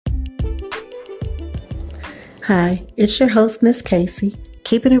Hi, it's your host, Miss Casey,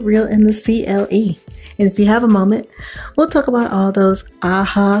 keeping it real in the CLE. And if you have a moment, we'll talk about all those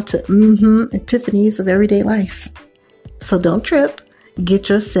aha to epiphanies of everyday life. So don't trip, get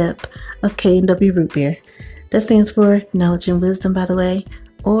your sip of K&W root beer. That stands for knowledge and wisdom, by the way,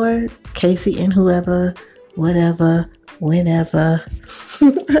 or Casey and whoever, whatever, whenever.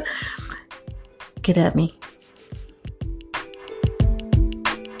 Get at me.